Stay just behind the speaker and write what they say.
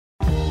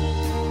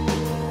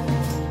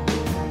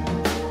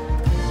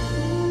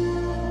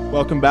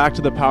Welcome back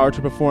to the Power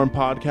to Perform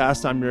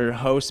podcast. I'm your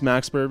host,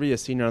 Max Burby, a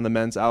senior on the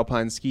men's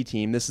alpine ski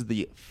team. This is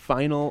the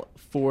final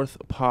fourth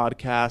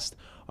podcast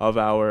of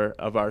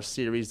our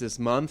series this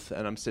month,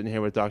 and I'm sitting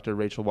here with Dr.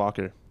 Rachel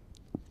Walker.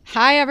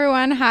 Hi,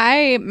 everyone.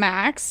 Hi,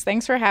 Max.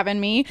 Thanks for having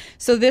me.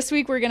 So this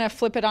week we're going to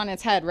flip it on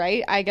its head,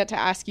 right? I get to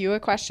ask you a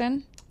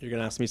question. You're going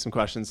to ask me some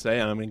questions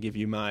today, and I'm going to give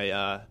you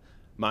my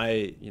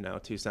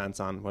 2 cents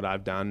on what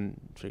I've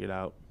done, figured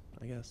out,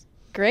 I guess.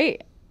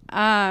 Great.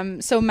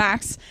 So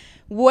Max,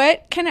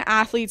 what can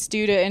athletes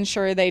do to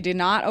ensure they do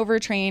not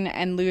overtrain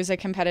and lose a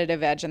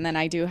competitive edge? And then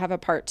I do have a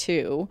part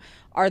 2.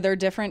 Are there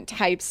different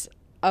types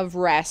of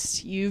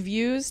rest you've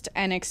used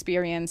and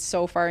experienced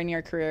so far in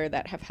your career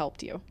that have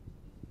helped you?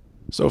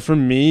 So for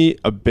me,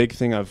 a big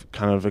thing I've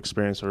kind of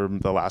experienced over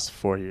the last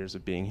 4 years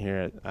of being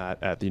here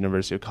at the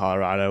University of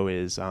Colorado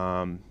is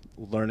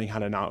learning how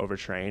to not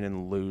overtrain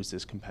and lose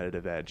this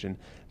competitive edge. And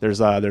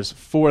there's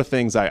 4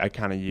 things I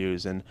kind of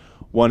use, and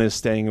one is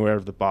staying aware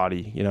of the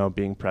body,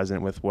 being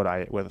present with what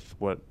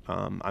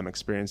I'm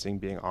experiencing,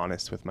 being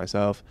honest with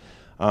myself,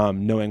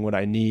 knowing what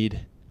I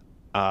need,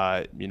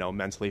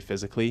 mentally,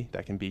 physically.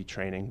 That can be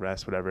training,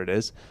 rest, whatever it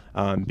is.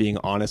 Being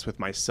honest with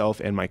myself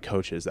and my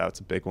coaches, that's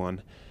a big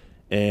one.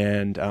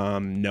 And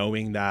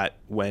knowing that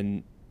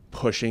when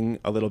pushing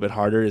a little bit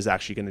harder is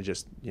actually going to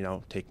just,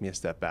 take me a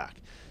step back.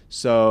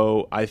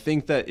 So I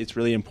think that it's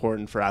really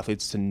important for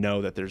athletes to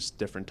know that there's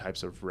different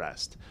types of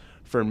rest.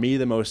 For me,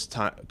 the most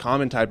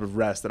common type of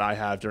rest that I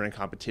have during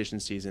competition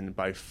season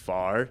by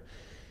far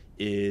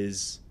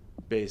is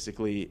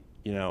basically,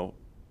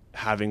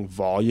 having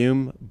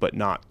volume, but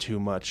not too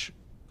much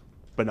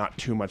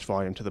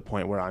volume to the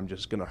point where I'm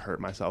just going to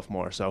hurt myself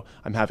more. So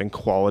I'm having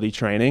quality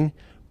training,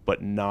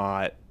 but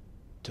not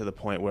to the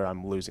point where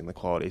I'm losing the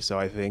quality. So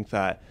I think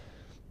that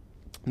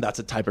that's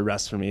a type of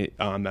rest for me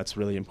that's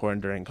really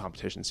important during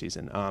competition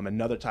season.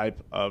 Another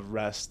type of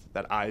rest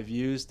that I've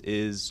used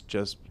is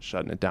just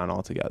shutting it down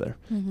altogether.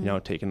 Mm-hmm.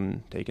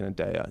 Taking a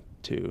day,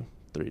 2-3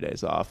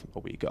 days off, a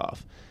week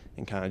off,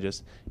 and kind of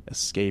just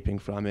escaping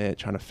from it,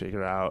 trying to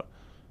figure out,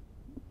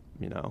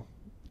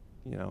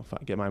 if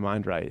I get my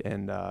mind right.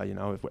 And,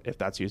 if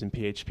that's using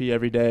PHP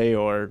every day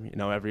or,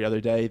 every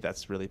other day,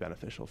 that's really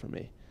beneficial for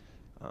me.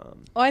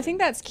 Well, I think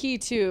that's key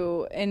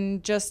too,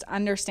 in just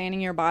understanding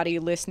your body,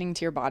 listening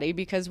to your body,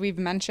 because we've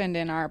mentioned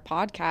in our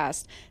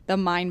podcast the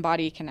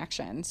mind-body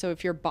connection. So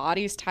if your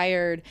body's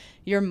tired,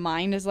 your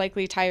mind is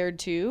likely tired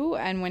too.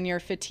 And when you're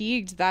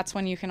fatigued, that's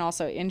when you can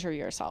also injure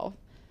yourself.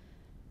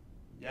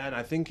 Yeah, and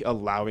I think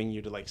allowing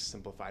you to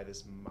simplify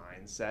this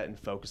mindset and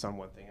focus on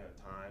one thing at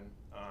a time,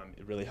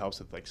 it really helps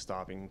with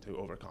stopping to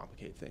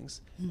overcomplicate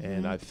things. Mm-hmm.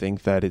 And I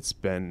think that it's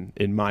been,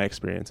 in my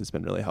experience, it's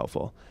been really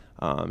helpful.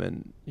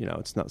 And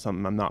it's not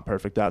something I'm not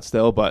perfect at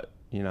still, but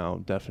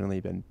definitely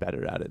been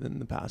better at it in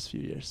the past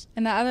few years.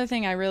 And the other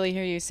thing I really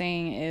hear you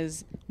saying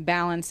is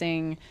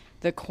balancing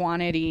the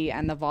quantity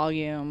and the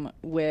volume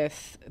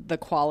with the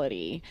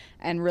quality,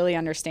 and really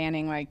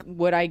understanding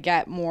would I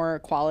get more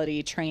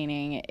quality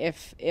training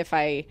if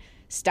I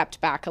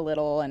stepped back a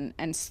little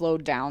and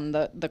slowed down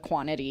the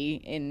quantity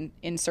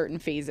in certain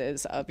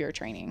phases of your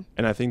training.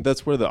 And I think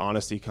that's where the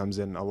honesty comes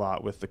in a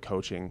lot with the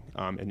coaching,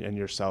 and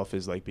yourself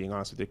is being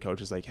honest with your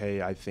coach is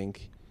hey, I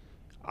think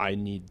I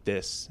need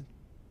this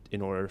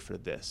in order for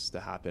this to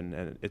happen.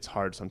 And it's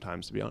hard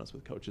sometimes to be honest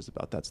with coaches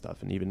about that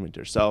stuff, and even with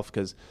yourself,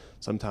 because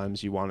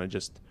sometimes you want to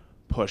just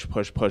push,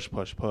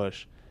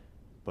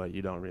 but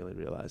you don't really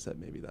realize that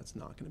maybe that's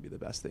not going to be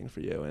the best thing for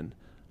you. And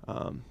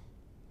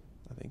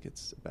I think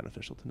it's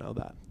beneficial to know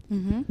that.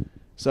 Mm-hmm.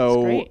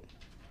 So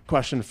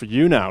question for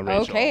you now,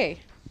 Rachel. Okay.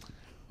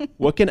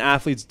 What can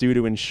athletes do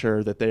to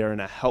ensure that they are in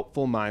a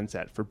helpful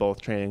mindset for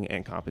both training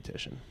and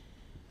competition?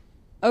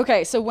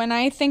 Okay, so when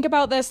I think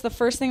about this, the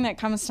first thing that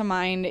comes to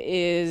mind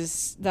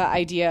is the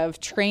idea of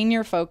train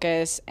your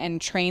focus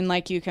and train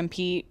like you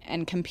compete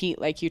and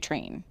compete like you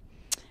train.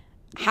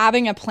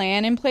 Having a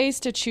plan in place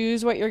to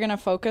choose what you're going to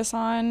focus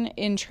on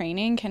in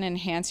training can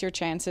enhance your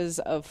chances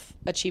of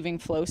achieving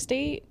flow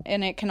state,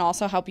 and it can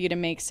also help you to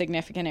make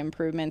significant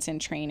improvements in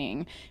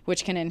training,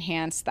 which can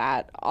enhance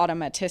that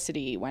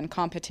automaticity when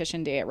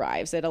competition day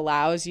arrives. It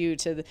allows you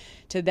to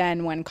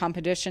then, when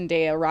competition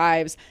day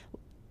arrives,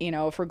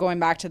 if we're going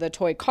back to the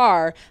toy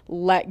car,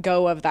 let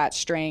go of that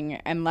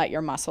string and let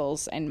your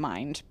muscles and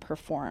mind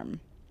perform.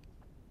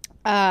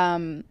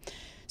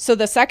 So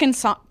the second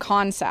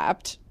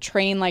concept,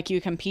 train like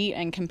you compete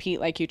and compete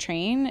like you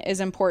train,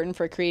 is important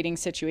for creating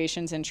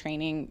situations in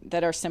training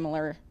that are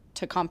similar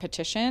to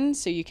competition,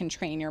 so you can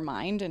train your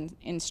mind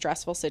in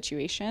stressful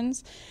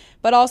situations.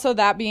 But also,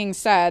 that being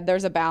said,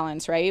 there's a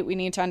balance, right? We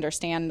need to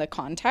understand the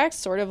context,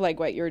 sort of like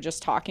what you were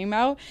just talking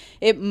about.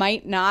 It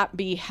might not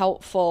be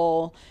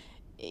helpful,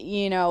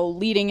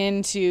 leading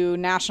into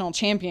national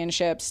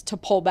championships to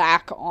pull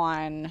back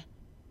on,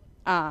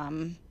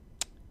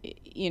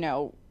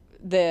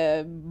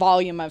 the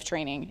volume of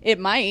training. It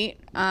might,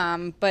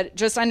 but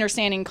just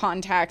understanding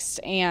context,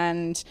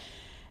 and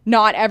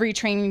not every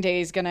training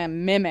day is going to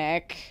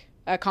mimic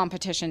a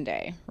competition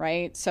day,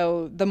 right?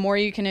 So the more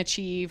you can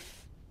achieve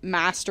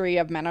mastery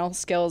of mental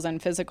skills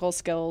and physical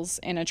skills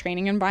in a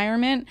training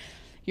environment,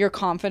 your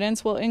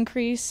confidence will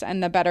increase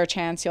and the better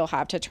chance you'll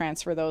have to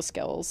transfer those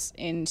skills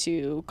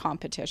into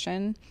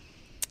competition.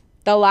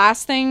 The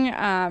last thing,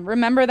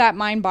 remember that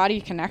mind-body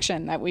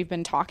connection that we've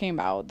been talking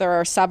about. There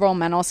are several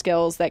mental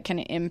skills that can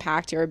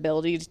impact your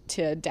ability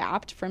to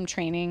adapt from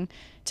training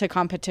to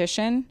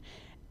competition.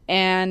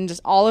 And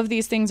all of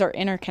these things are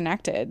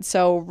interconnected.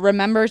 So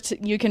remember,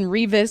 you can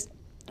revisit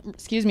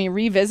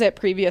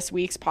previous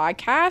week's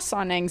podcasts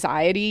on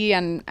anxiety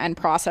and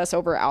process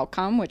over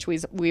outcome, which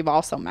we've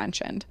also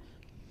mentioned.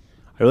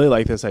 I really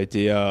like this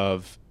idea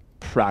of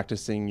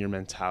practicing your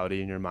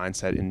mentality and your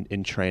mindset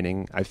in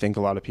training. I think a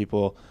lot of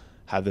people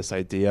have this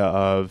idea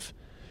of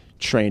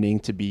training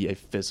to be a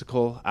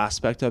physical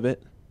aspect of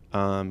it,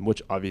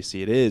 which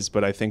obviously it is,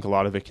 but I think a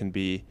lot of it can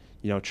be,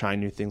 trying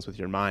new things with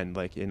your mind.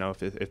 Like,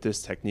 if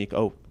this technique,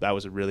 that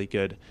was a really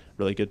good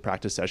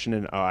practice session,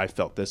 and I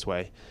felt this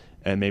way,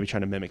 and maybe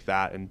trying to mimic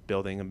that and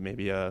building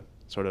maybe a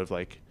sort of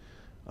like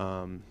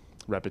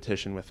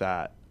repetition with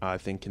that, I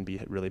think can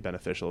be really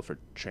beneficial for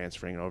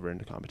transferring over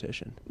into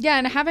competition. Yeah,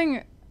 and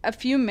having a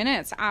few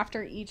minutes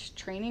after each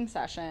training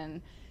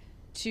session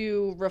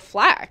to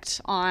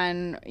reflect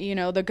on,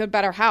 the good,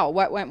 better, how.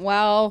 What went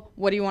well?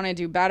 What do you want to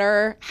do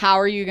better? How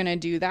are you going to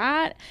do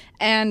that?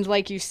 And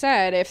like you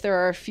said, if there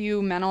are a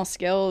few mental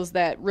skills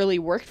that really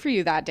worked for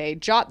you that day,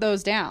 jot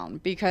those down,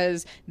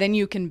 because then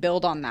you can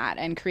build on that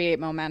and create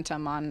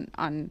momentum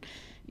on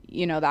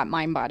that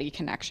mind-body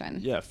connection.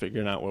 Yeah,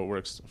 figuring out what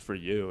works for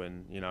you.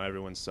 And,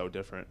 everyone's so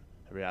different.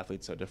 Every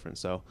athlete's so different.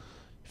 So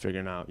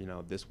figuring out,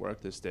 this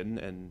worked, this didn't,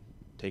 and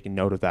taking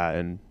note of that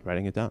and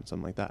writing it down,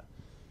 something like that.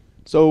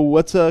 So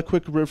what's a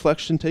quick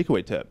reflection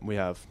takeaway tip we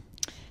have?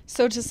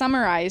 So to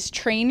summarize,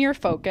 train your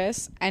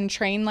focus and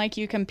train like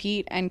you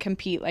compete and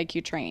compete like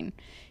you train.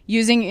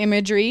 Using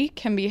imagery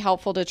can be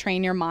helpful to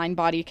train your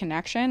mind-body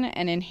connection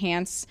and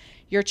enhance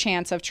your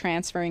chance of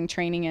transferring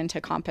training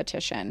into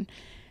competition.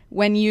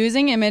 When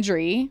using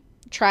imagery,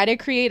 try to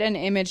create an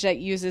image that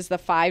uses the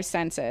 5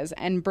 senses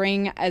and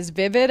bring as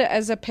vivid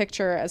as a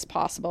picture as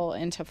possible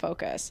into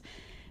focus.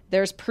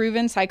 There's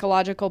proven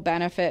psychological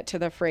benefit to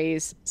the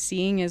phrase,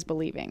 seeing is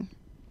believing.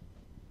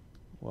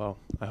 Well,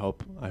 I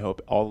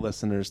hope all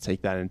listeners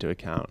take that into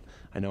account.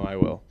 I know I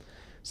will.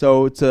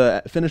 So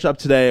to finish up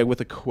today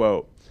with a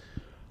quote,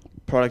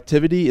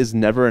 productivity is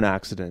never an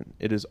accident.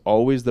 It is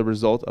always the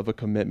result of a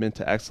commitment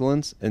to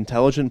excellence,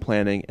 intelligent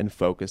planning, and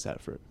focused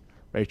effort.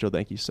 Rachel,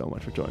 thank you so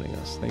much for joining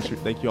us.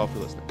 Thank you all for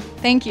listening.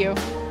 Thank you.